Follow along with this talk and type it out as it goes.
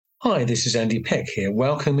Hi, this is Andy Peck here,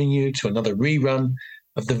 welcoming you to another rerun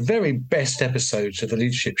of the very best episodes of The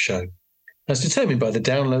Leadership Show, as determined by the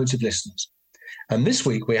downloads of listeners. And this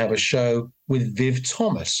week we have a show with Viv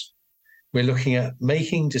Thomas. We're looking at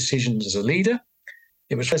making decisions as a leader.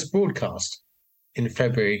 It was first broadcast in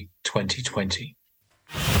February 2020.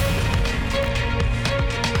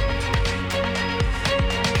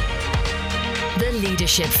 The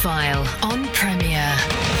Leadership File on Premiere.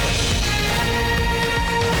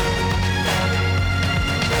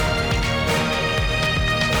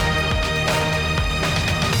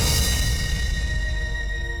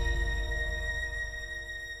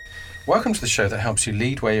 Welcome to the show that helps you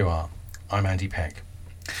lead where you are. I'm Andy Peck.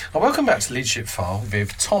 And welcome back to the Leadership File,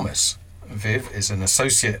 Viv Thomas. Viv is an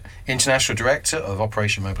Associate International Director of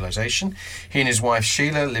Operation Mobilisation. He and his wife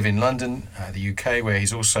Sheila live in London, the UK, where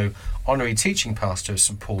he's also Honorary Teaching Pastor of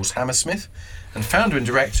St Paul's Hammersmith and founder and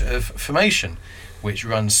director of Formation, which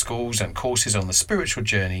runs schools and courses on the spiritual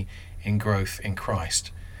journey in growth in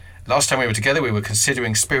Christ. Last time we were together, we were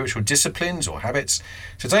considering spiritual disciplines or habits.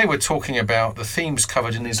 Today we're talking about the themes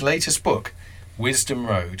covered in his latest book, Wisdom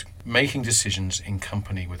Road, Making Decisions in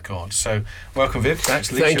Company with God. So, welcome, Viv.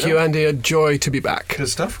 Thank you, Andy. A joy to be back. Good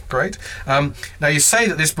stuff. Great. Now, you say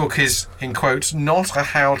that this book is, in quotes, not a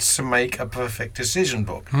how to make a perfect decision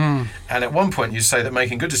book. And at one point you say that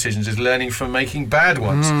making good decisions is learning from making bad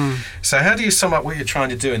ones. So how do you sum up what you're trying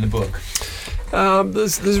to do in the book?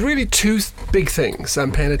 There's really two big things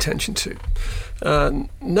I'm paying attention to.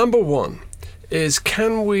 Number one is,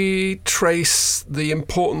 can we trace the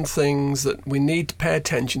important things that we need to pay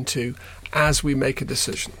attention to as we make a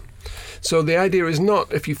decision? So the idea is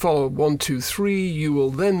not, if you follow 1, 2, 3, you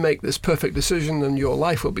will then make this perfect decision and your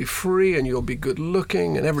life will be free and you'll be good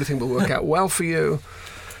looking and everything will work out well for you.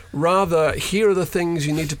 Rather, here are the things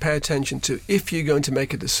you need to pay attention to if you're going to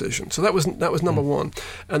make a decision. So that was number one.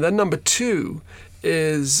 And then number two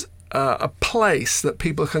is a place that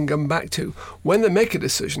people can come back to when they make a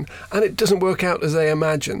decision and it doesn't work out as they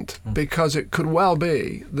imagined, because it could well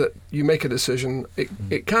be that you make a decision,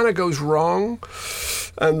 it kind of goes wrong,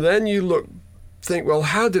 and then you think, well,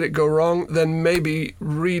 how did it go wrong? Then maybe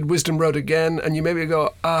read Wisdom Road again, and you maybe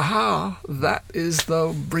go, aha, that is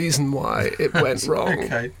the reason why it went wrong.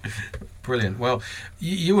 Okay, brilliant. Well,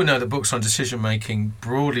 you will know that books on decision making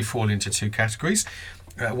broadly fall into two categories.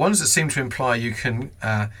 Ones that seem to imply you can,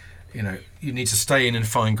 you need to stay in and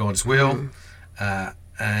find God's will,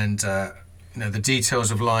 and the details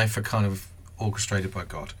of life are kind of orchestrated by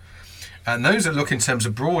God. And those that look in terms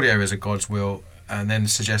of broad areas of God's will and then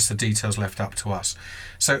suggest the details left up to us.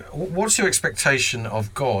 So what's your expectation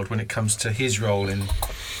of God when it comes to his role in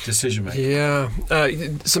decision making? Yeah,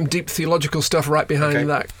 some deep theological stuff right behind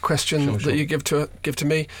that question that you give to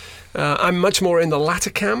me. I'm much more in the latter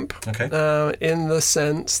camp, in the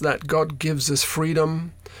sense that God gives us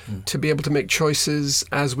freedom to be able to make choices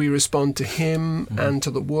as we respond to him and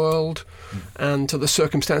to the world and to the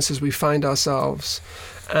circumstances we find ourselves.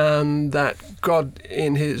 And that God,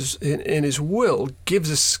 in his will, gives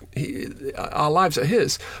us our lives are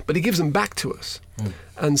his, but he gives them back to us,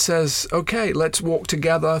 and says, "Okay, let's walk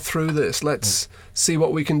together through this. Let's see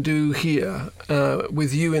what we can do here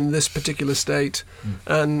with you in this particular state."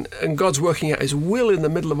 And God's working out his will in the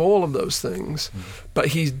middle of all of those things, but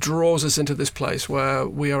he draws us into this place where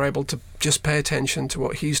we are able to just pay attention to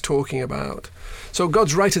what he's talking about. So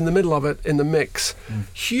God's right in the middle of it, in the mix.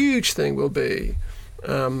 Huge thing will be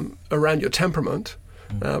around your temperament,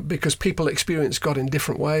 because people experience God in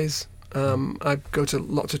different ways. I go to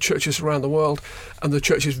lots of churches around the world, and the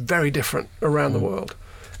church is very different around the world.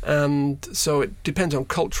 And so it depends on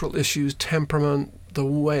cultural issues, temperament, the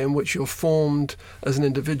way in which you're formed as an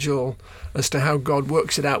individual, as to how God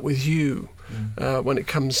works it out with you when it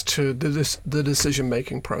comes to the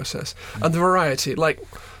decision-making process. And the variety, like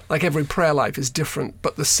every prayer life is different,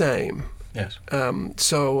 but the same. Yes.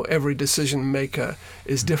 So every decision maker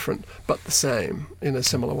is different, but the same in a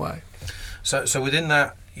similar way. So within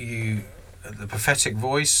that, the prophetic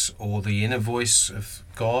voice or the inner voice of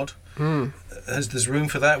God, there's room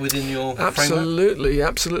for that within your framework?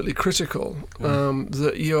 Absolutely critical.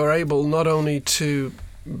 That you are able not only to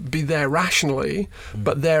be there rationally,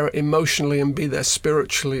 but there emotionally and be there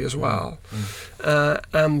spiritually as well.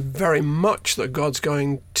 And very much that God's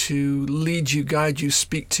going to lead you, guide you,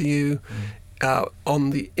 speak to you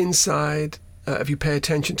on the inside if you pay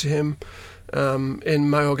attention to him. In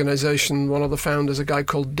my organization, one of the founders, a guy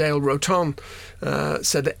called Dale Roton,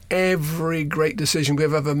 said that every great decision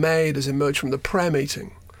we've ever made has emerged from the prayer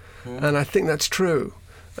meeting. And I think that's true.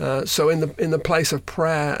 So in the place of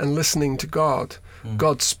prayer and listening to God,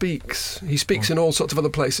 God speaks. He speaks in all sorts of other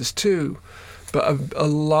places too. but a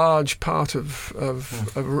large part of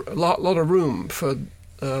a lot of room for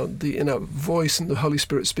the inner voice and the Holy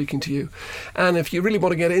Spirit speaking to you. And if you really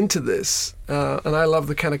want to get into this, and I love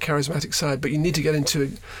the kind of charismatic side, but you need to get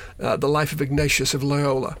into the life of Ignatius of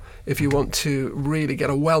Loyola if you want to really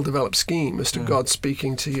get a well-developed scheme as to God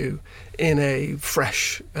speaking to you in a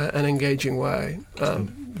fresh and engaging way.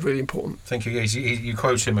 Really important. Thank you. You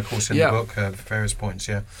quote him, of course, in the book at various points.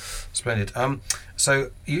 Yeah, splendid.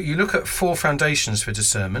 So you look at 4 foundations for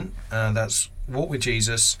discernment. That's walk with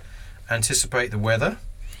Jesus, anticipate the weather,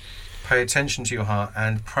 pay attention to your heart,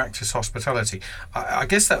 and practice hospitality. I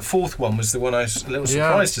guess that 4th one was the one I was a little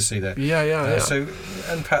surprised to see there. Yeah. So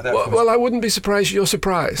unpack that. Well, I wouldn't be surprised you're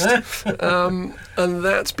surprised. And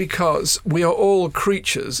that's because we are all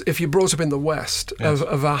creatures, if you're brought up in the West,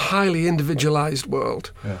 of a highly individualized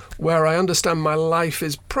world, where I understand my life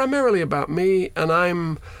is primarily about me, and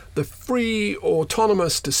I'm the free,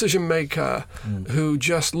 autonomous decision maker who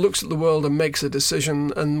just looks at the world and makes a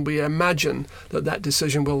decision, and we imagine that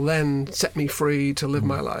decision will then set me free to live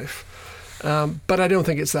my life. But I don't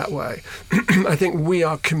think it's that way. I think we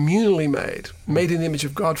are communally made in the image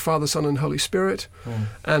of God, Father, Son, and Holy Spirit,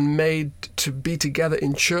 and made to be together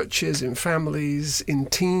in churches, in families, in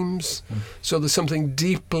teams. So there's something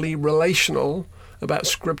deeply relational about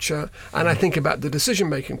Scripture, and I think about the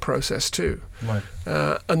decision-making process too. Right.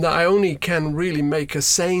 And that I only can really make a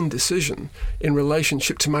sane decision in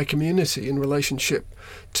relationship to my community, in relationship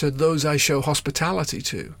to those I show hospitality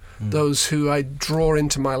to, those who I draw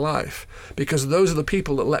into my life, because those are the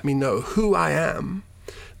people that let me know who I am.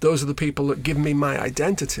 Those are the people that give me my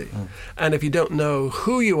identity. And if you don't know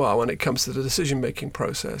who you are when it comes to the decision-making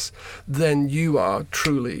process, then you are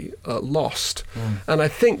truly lost. And I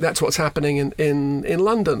think that's what's happening in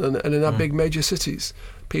London and in our big major cities.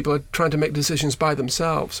 People are trying to make decisions by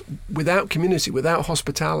themselves, without community, without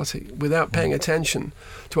hospitality, without paying attention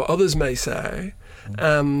to what others may say,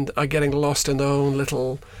 and are getting lost in their own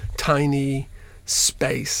little tiny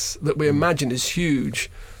space that we imagine is huge,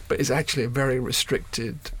 but it's actually a very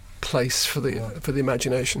restricted place for the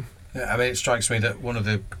imagination. Yeah, I mean, it strikes me that one of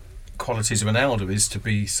the qualities of an elder is to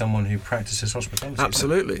be someone who practices hospitality.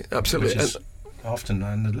 Absolutely. Which is often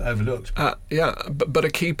overlooked. But a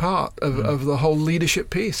key part of the whole leadership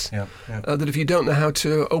piece. That if you don't know how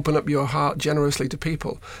to open up your heart generously to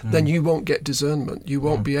people, then you won't get discernment. You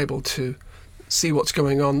won't be able to see what's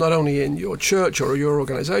going on, not only in your church or your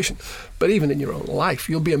organization, but even in your own life.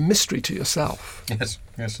 You'll be a mystery to yourself.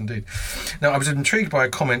 Yes, indeed. Now, I was intrigued by a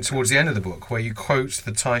comment towards the end of the book where you quote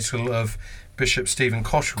the title of Bishop Stephen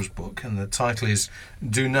Cottrell's book, and the title is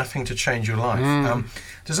Do Nothing to Change Your Life.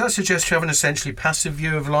 Does that suggest you have an essentially passive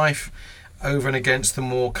view of life over and against the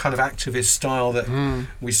more kind of activist style that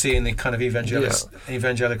we see in the kind of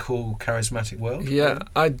evangelical charismatic world?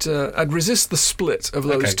 I'd resist the split of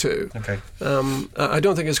those two. I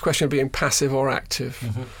don't think it's a question of being passive or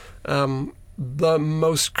active. The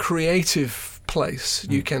most creative place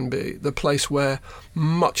you can be, the place where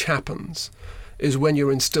much happens, is when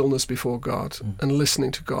you're in stillness before God and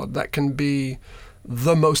listening to God. That can be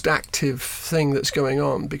the most active thing that's going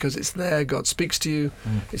on, because it's there God speaks to you,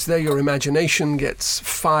 it's there your imagination gets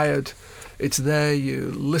fired, it's there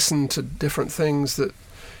you listen to different things that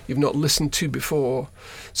you've not listened to before.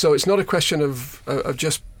 So it's not a question of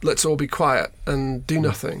just let's all be quiet and do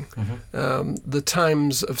nothing. The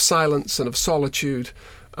times of silence and of solitude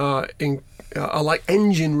are like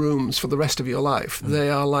engine rooms for the rest of your life.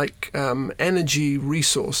 They are like energy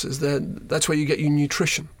resources. That's where you get your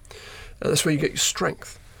nutrition. That's where you get your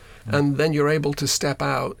strength. And then you're able to step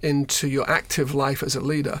out into your active life as a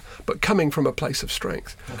leader, but coming from a place of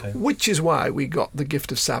strength, which is why we got the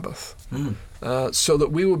gift of Sabbath, so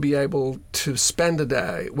that we will be able to spend a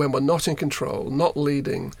day when we're not in control, not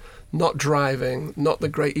leading, not driving, not the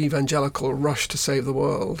great evangelical rush to save the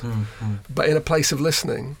world, but in a place of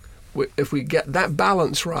listening. If we get that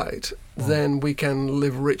balance right, then we can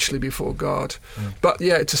live richly before God. But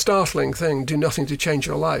it's a startling thing, do nothing to change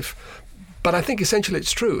your life. But I think essentially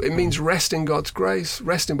it's true. It means rest in God's grace,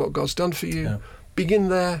 rest in what God's done for you, begin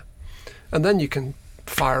there, and then you can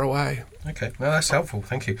fire away. Okay, well, that's helpful.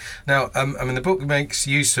 Thank you. Now, the book makes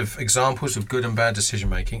use of examples of good and bad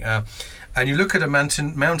decision-making. And you look at a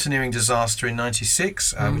mountaineering disaster in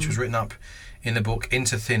 96, which was written up in the book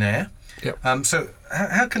Into Thin Air. So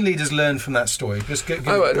how can leaders learn from that story? Just give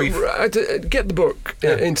a brief... Get the book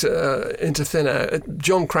Into Thin Air.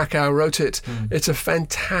 John Krakauer wrote it. It's a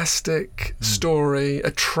fantastic story,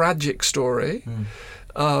 a tragic story,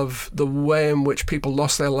 of the way in which people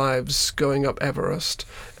lost their lives going up Everest,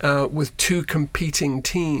 with two competing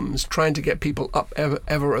teams trying to get people up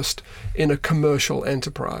Everest in a commercial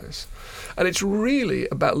enterprise. And it's really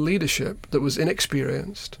about leadership that was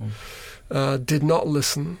inexperienced, did not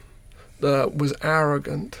listen, was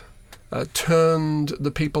arrogant, turned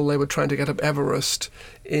the people they were trying to get up Everest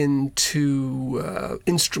into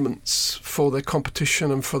instruments for their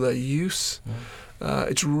competition and for their use.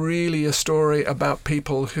 It's really a story about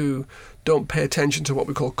people who don't pay attention to what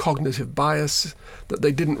we call cognitive bias, that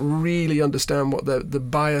they didn't really understand what the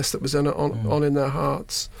bias that was on in their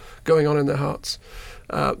hearts, going on in their hearts.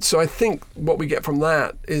 So I think what we get from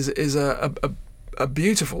that is a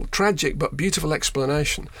beautiful, tragic but beautiful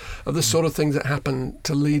explanation of the sort of things that happen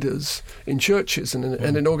to leaders in churches and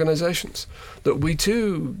in organizations, that we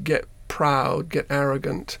too get proud, get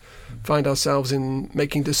arrogant, find ourselves in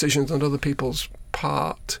making decisions on other people's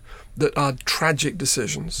part that are tragic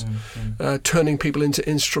decisions, turning people into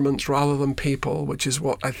instruments rather than people, which is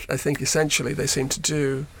what I think essentially they seem to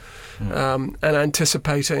do, and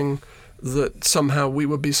anticipating that somehow we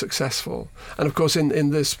would be successful. And of course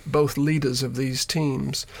in this, both leaders of these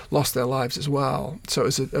teams lost their lives as well. So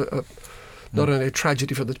it's not only a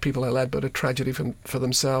tragedy for the people they led, but a tragedy for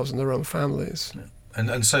themselves and their own families.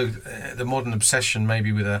 And so the modern obsession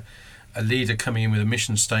maybe with a leader coming in with a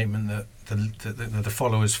mission statement that the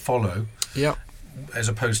followers follow, as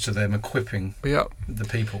opposed to them equipping the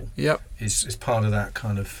people, is part of that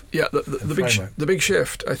kind of the big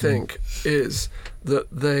shift, I think, is that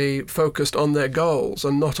they focused on their goals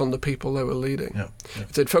and not on the people they were leading.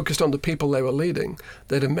 If they'd focused on the people they were leading,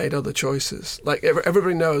 they'd have made other choices. Like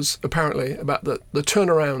everybody knows, apparently, about the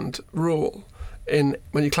turnaround rule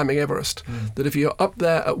when you're climbing Everest, that if you're up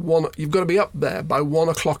there at 1, you've got to be up there by 1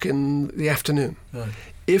 o'clock in the afternoon.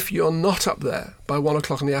 If you're not up there by 1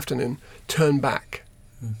 o'clock in the afternoon, turn back.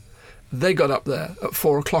 They got up there at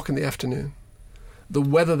 4 o'clock in the afternoon. The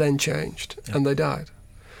weather then changed and they died.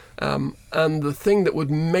 And the thing that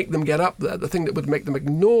would make them get up there, the thing that would make them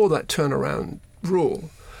ignore that turnaround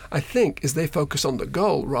rule, I think, is they focus on the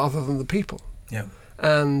goal rather than the people.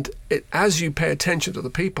 And as you pay attention to the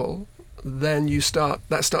people, then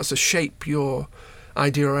that starts to shape your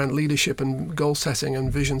idea around leadership and goal setting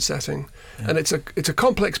and vision setting. And it's a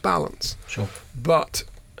complex balance. But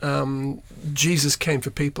Jesus came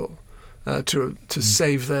for people to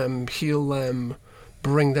save them, heal them,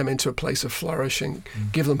 bring them into a place of flourishing,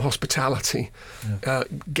 give them hospitality,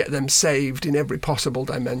 get them saved in every possible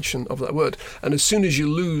dimension of that word. And as soon as you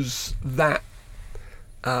lose that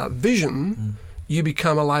vision, you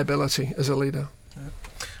become a liability as a leader.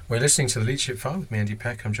 We're listening to The Leadership File with me, Andy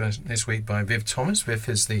Peck. I'm joined this week by Viv Thomas. Viv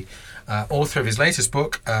is the author of his latest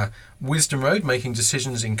book, Wisdom Road, Making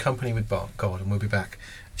Decisions in Company with God. And we'll be back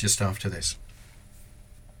just after this.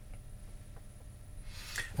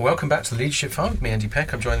 Welcome back to The Leadership File with me, Andy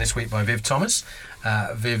Peck. I'm joined this week by Viv Thomas.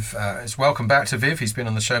 Welcome back to Viv. He's been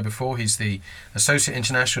on the show before. He's the Associate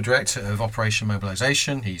International Director of Operation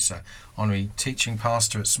Mobilisation. He's honorary teaching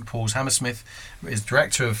pastor at St Paul's Hammersmith. He's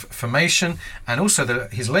Director of Formation, and also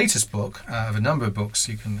his latest book, of a number of books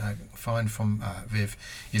you can find from Viv,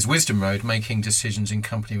 is Wisdom Road, Making Decisions in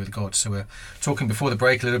Company with God. So we're talking before the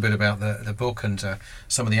break a little bit about the book and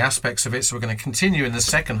some of the aspects of it. So we're going to continue in the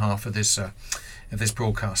second half of this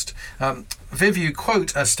broadcast. Viv, you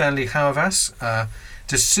quote Stanley Hauerwas,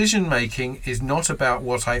 decision making is not about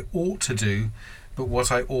what I ought to do, but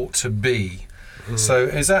what I ought to be. So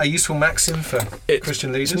is that a useful maxim for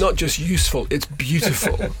Christian leaders? It's not just useful, it's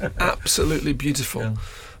beautiful. Absolutely beautiful.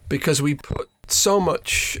 Because we put so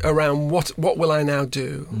much around what will I now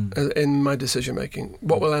do in my decision making?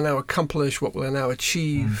 What will I now accomplish? What will I now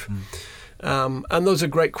achieve? And those are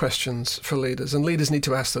great questions for leaders, and leaders need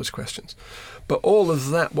to ask those questions. But all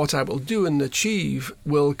of that, what I will do and achieve,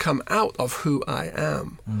 will come out of who I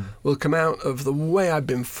am, will come out of the way I've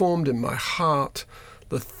been formed in my heart,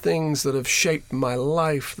 the things that have shaped my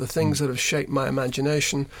life, the things that have shaped my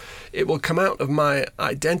imagination. It will come out of my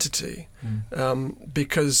identity,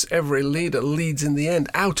 because every leader leads in the end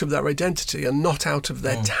out of their identity and not out of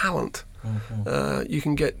their talent. You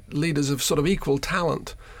can get leaders of sort of equal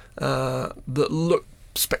talent that look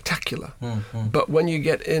spectacular, but when you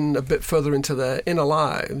get in a bit further into their inner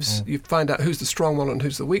lives, you find out who's the strong one and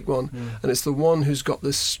who's the weak one, and it's the one who's got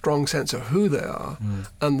this strong sense of who they are,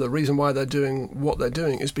 and the reason why they're doing what they're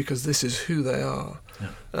doing is because this is who they are.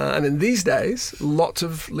 And in these days, lots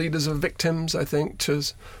of leaders are victims, I think, to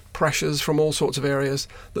pressures from all sorts of areas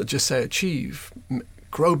that just say achieve,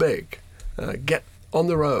 grow big, get on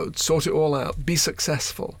the road, sort it all out, be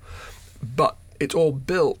successful. But it's all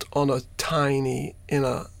built on a tiny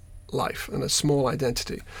inner life and a small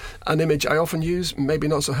identity. An image I often use, maybe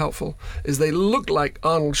not so helpful, is they look like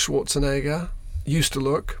Arnold Schwarzenegger used to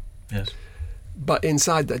look. Yes. But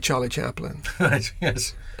inside they're Charlie Chaplin. Right,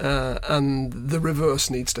 yes. And the reverse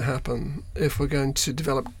needs to happen if we're going to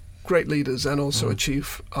develop great leaders and also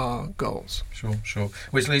achieve our goals. Sure.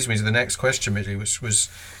 Which leads me to the next question, really, which was,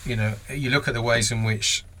 you look at the ways in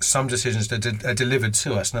which some decisions are delivered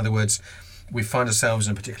to us. In other words, we find ourselves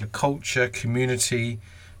in a particular culture, community,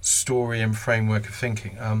 story and framework of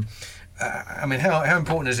thinking. How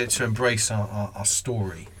important is it to embrace our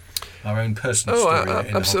story? Our own personal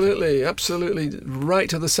story. Absolutely. Right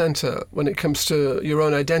to the centre when it comes to your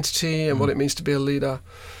own identity and what it means to be a leader.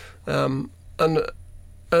 And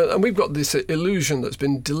we've got this illusion that's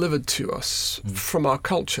been delivered to us from our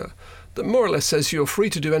culture that more or less says you're free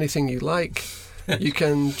to do anything you like. You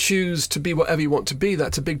can choose to be whatever you want to be.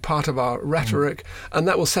 That's a big part of our rhetoric, and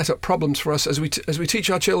that will set up problems for us as we teach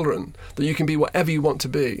our children that you can be whatever you want to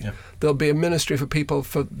be. Yeah. There'll be a ministry for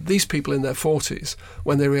these people in their 40s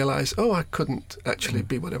when they realise, I couldn't actually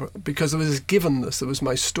be whatever, because there was this givenness. There was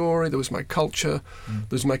my story, there was my culture, there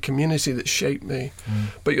was my community that shaped me.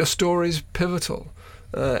 But your story is pivotal.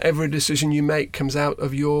 Every decision you make comes out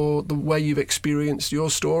of the way you've experienced your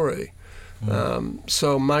story.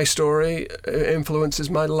 So my story influences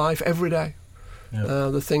my life every day. Yeah.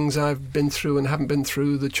 The things I've been through and haven't been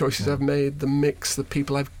through, the choices I've made, the mix, the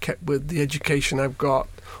people I've kept with, the education I've got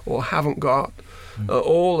or haven't got,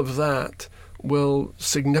 all of that will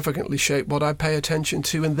significantly shape what I pay attention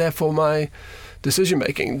to, and therefore my decision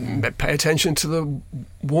making. Pay attention to the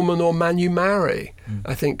woman or man you marry.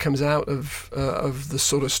 I think comes out of the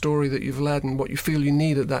sort of story that you've led and what you feel you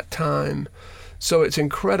need at that time. So it's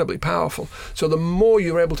incredibly powerful. So the more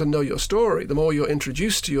you're able to know your story, the more you're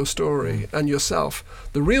introduced to your story and yourself,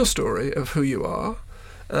 the real story of who you are,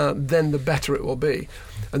 then the better it will be.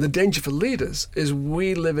 And the danger for leaders is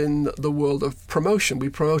we live in the world of promotion. We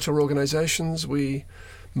promote our organizations, we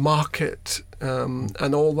market,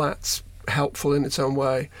 and all that's helpful in its own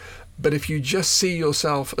way. But if you just see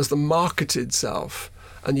yourself as the marketed self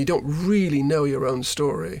and you don't really know your own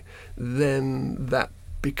story, then that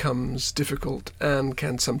becomes difficult and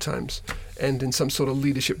can sometimes end in some sort of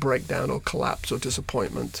leadership breakdown or collapse or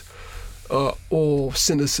disappointment, or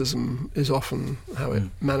cynicism is often how it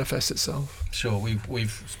manifests itself. Sure,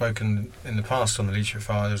 we've spoken in the past on the Leadership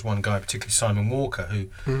File. There's one guy, particularly Simon Walker, who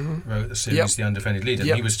wrote the series The Undefended Leader.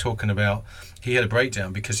 And he was talking about, he had a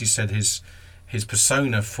breakdown because he said his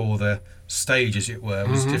persona for the stage, as it were,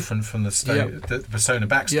 was different from the persona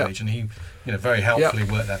backstage, and he very helpfully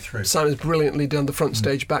worked that through. Simon's brilliantly done the front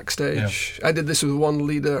stage, backstage. I did this with one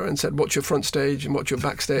leader and said, what's your front stage and what's your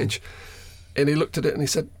backstage? And he looked at it and he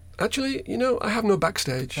said, actually, I have no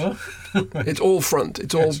backstage. It's all front.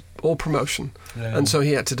 It's all promotion. Yeah. And so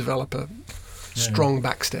he had to develop a strong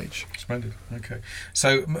backstage. Splendid. Okay.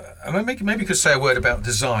 So maybe you could say a word about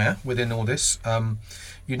desire within all this.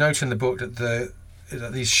 You note in the book that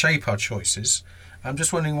these shape our choices. I'm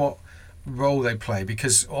just wondering what role they play,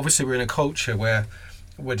 because obviously we're in a culture where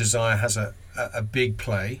desire has a big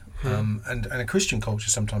play, and a Christian culture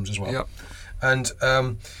sometimes as well. Yep. And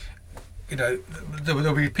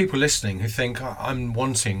there'll be people listening who think, I'm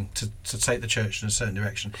wanting to take the church in a certain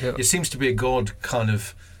direction. Yep. It seems to be a God kind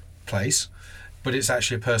of place, but it's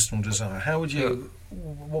actually a personal desire. How would you?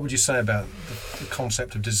 What would you say about the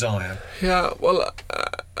concept of desire? Yeah, well,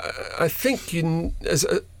 I think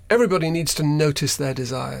everybody needs to notice their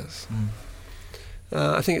desires.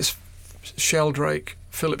 I think it's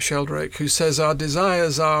Philip Sheldrake, who says our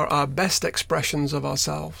desires are our best expressions of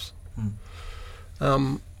ourselves,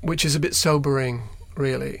 which is a bit sobering,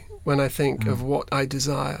 really, when I think of what I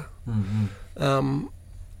desire. And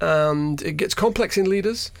it gets complex in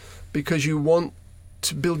leaders because you want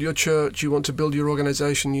to build your church, you want to build your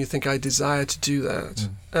organization, you think, I desire to do that.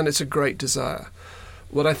 And it's a great desire.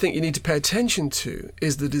 What I think you need to pay attention to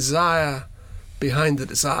is the desire behind the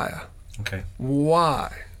desire. Okay.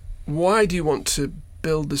 Why? Why do you want to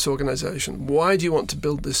build this organization? Why do you want to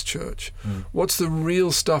build this church? What's the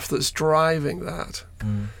real stuff that's driving that?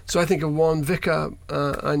 So I think of one vicar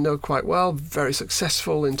I know quite well, very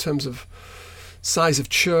successful in terms of size of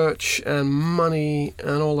church and money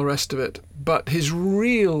and all the rest of it. But his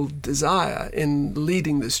real desire in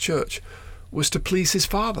leading this church was to please his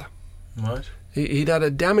father. Right. He'd had a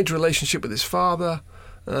damaged relationship with his father.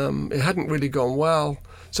 It hadn't really gone well.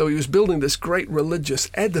 So he was building this great religious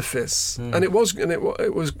edifice, and it was good.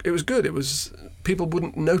 It was, people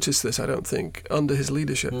wouldn't notice this, I don't think, under his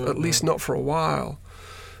leadership, at least not for a while.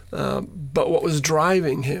 But what was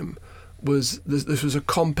driving him was this was a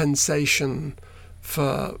compensation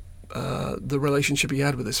for the relationship he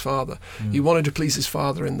had with his father. He wanted to please his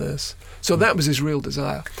father in this. So that was his real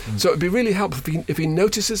desire. So it'd be really helpful if he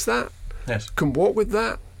notices that, can walk with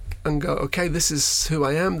that, and go, okay, this is who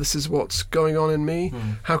I am, this is what's going on in me.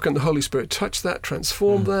 How can the Holy Spirit touch that,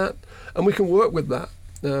 transform that? And we can work with that.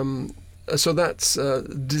 So that's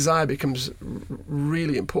desire becomes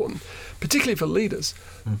really important, particularly for leaders,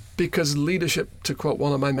 because leadership, to quote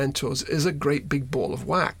one of my mentors, is a great big ball of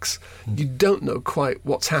wax. You don't know quite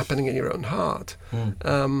what's happening in your own heart.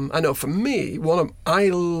 I know for me, I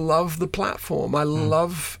love the platform. I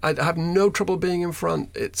have no trouble being in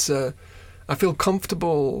front. I feel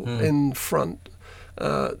comfortable in front.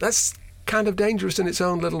 That's kind of dangerous in its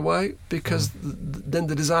own little way, because then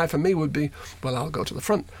the desire for me would be, well, I'll go to the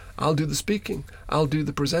front, I'll do the speaking, I'll do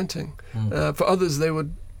the presenting. For others, they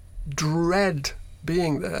would dread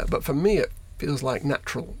being there, but for me it feels like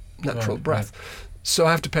natural breath. So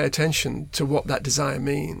I have to pay attention to what that desire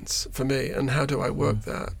means for me, and how do I work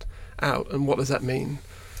that out, and what does that mean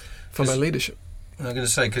for my leadership. I'm going to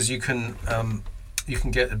say, because you can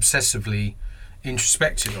get obsessively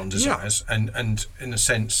introspective on desires, and in a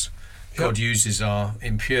sense God uses our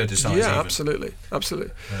impure desires. Yeah, absolutely.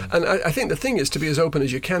 And I think the thing is to be as open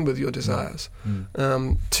as you can with your desires,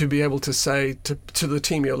 to be able to say to the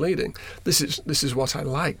team you're leading, this is what I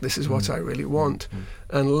like, this is what I really want,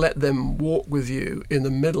 and let them walk with you in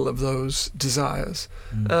the middle of those desires.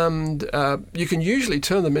 And you can usually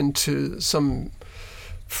turn them into some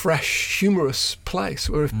fresh, humorous place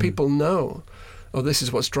where if people know, oh, this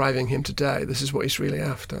is what's driving him today, this is what he's really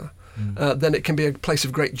after, then it can be a place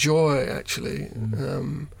of great joy, actually.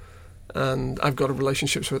 And I've got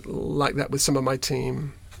relationships like that with some of my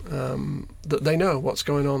team, that they know what's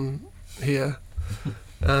going on here,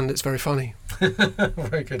 and it's very funny.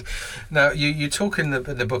 Very good. Now, you talk in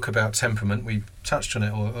the book about temperament. We touched on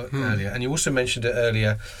it earlier, and you also mentioned it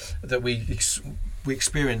earlier that we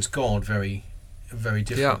experience God very, very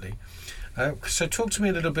differently. So talk to me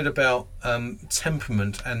a little bit about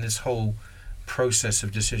temperament and this whole process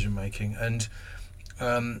of decision making, and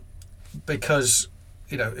because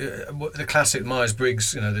the classic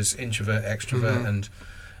Myers-Briggs, there's introvert, extrovert, and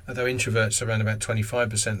although introverts are around about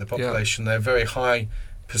 25% of the population, they're a very high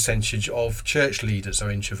percentage of church leaders are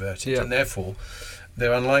introverted, and therefore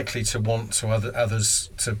they're unlikely to want others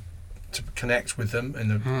to connect with them in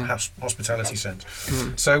the hospitality sense.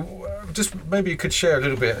 So just maybe you could share a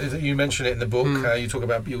little bit. You mentioned it in the book. You talk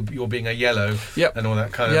about you're being a yellow and all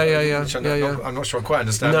that kind of. I'm not sure I quite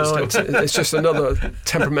understand. No, it's just another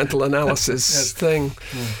temperamental analysis thing.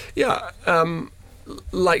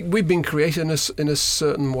 Like we've been created in a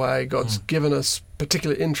certain way. God's given us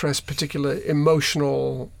particular interests, particular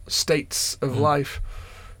emotional states of life,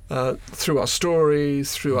 through our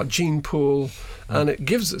stories, through our gene pool, and it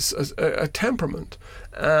gives us a temperament.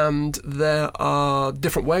 And there are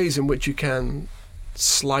different ways in which you can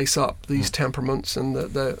slice up these temperaments, and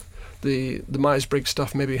the Myers-Briggs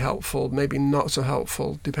stuff may be helpful, maybe not so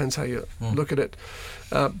helpful, depends how you look at it.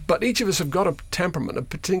 But each of us have got a temperament, a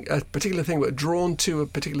particular thing we're drawn to, a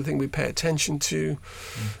particular thing we pay attention to.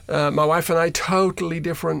 My wife and I, totally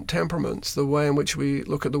different temperaments, the way in which we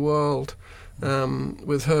look at the world,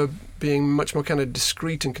 with her being much more kind of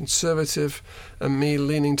discreet and conservative, and me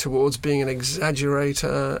leaning towards being an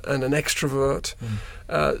exaggerator and an extrovert.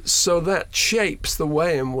 So that shapes the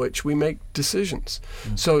way in which we make decisions.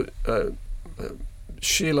 So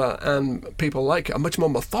Sheila and people like her are much more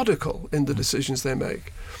methodical in the decisions they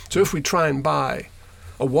make. So if we try and buy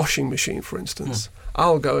a washing machine, for instance,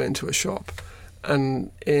 I'll go into a shop and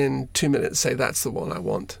in 2 minutes say, that's the one I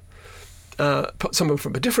want. Someone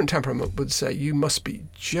from a different temperament would say, you must be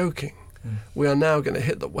joking. We are now going to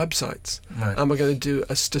hit the websites, and we're going to do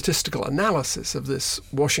a statistical analysis of this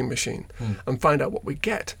washing machine and find out what we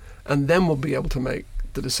get, and then we'll be able to make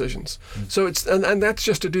the decisions. So it's and that's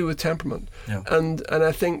just to do with temperament. And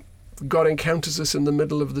I think God encounters us in the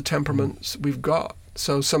middle of the temperaments we've got.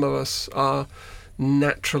 So some of us are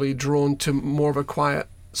naturally drawn to more of a quiet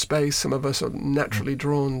space. Some of us are naturally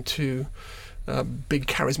drawn to big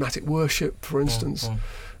charismatic worship, for instance.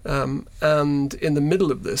 And in the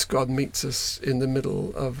middle of this, God meets us in the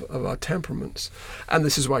middle of our temperaments. And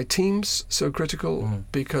this is why teams so critical,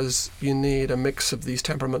 because you need a mix of these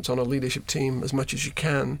temperaments on a leadership team as much as you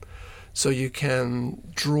can, so you can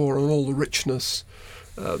draw on all the richness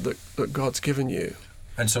that God's given you.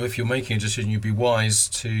 And so if you're making a decision, you'd be wise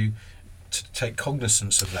to take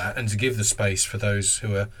cognizance of that and to give the space for those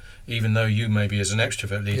who are, even though you maybe as an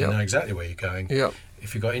extrovert leader know exactly where you're going,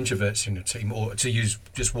 if you've got introverts in your team, or to use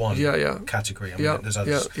just one category, there's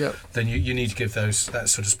others, then you need to give that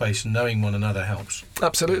sort of space, and knowing one another helps.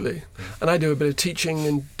 Absolutely. And I do a bit of teaching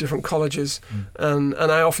in different colleges, and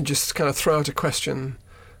I often just kind of throw out a question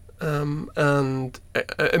and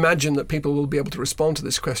imagine that people will be able to respond to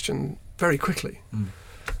this question very quickly.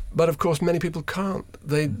 But of course, many people can't.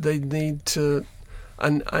 They need to,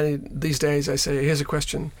 and these days I say, here's a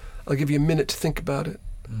question, I'll give you a minute to think about it.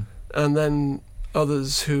 And then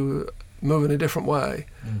others who move in a different way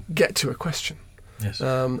get to a question. Yes.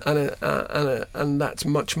 And that's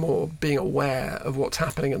much more being aware of what's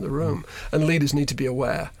happening in the room. And leaders need to be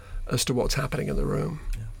aware as to what's happening in the room.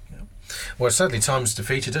 Well, certainly time's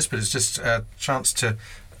defeated us, but it's just a chance to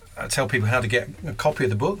tell people how to get a copy of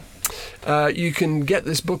the book. You can get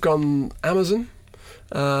this book on Amazon.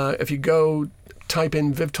 If you go type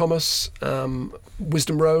in Viv Thomas,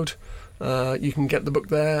 Wisdom Road, you can get the book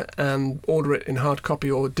there and order it in hard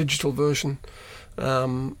copy or digital version.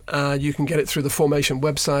 You can get it through the Formation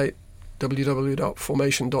website,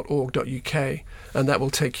 www.formation.org.uk, and that will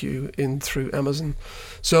take you in through Amazon.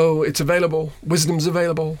 So it's available. Wisdom's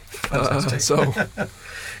available. So have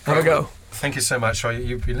a go. Thank you so much.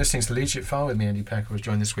 You've been listening to The Leadership File with me, Andy Peck. I was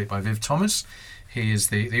joined this week by Viv Thomas. He is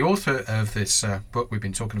the author of this book we've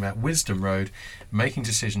been talking about, Wisdom Road, Making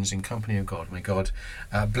Decisions in Company of God. May God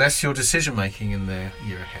bless your decision-making in the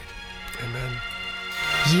year ahead. Amen.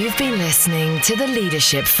 You've been listening to The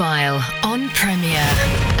Leadership File on Premier.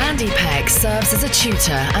 Andy Peck serves as a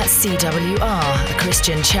tutor at CWR, a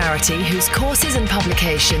Christian charity whose courses and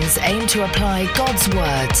publications aim to apply God's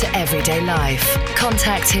Word to everyday life.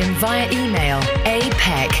 Contact him via email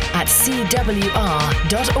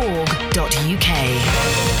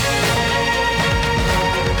apeck@cwr.org.uk.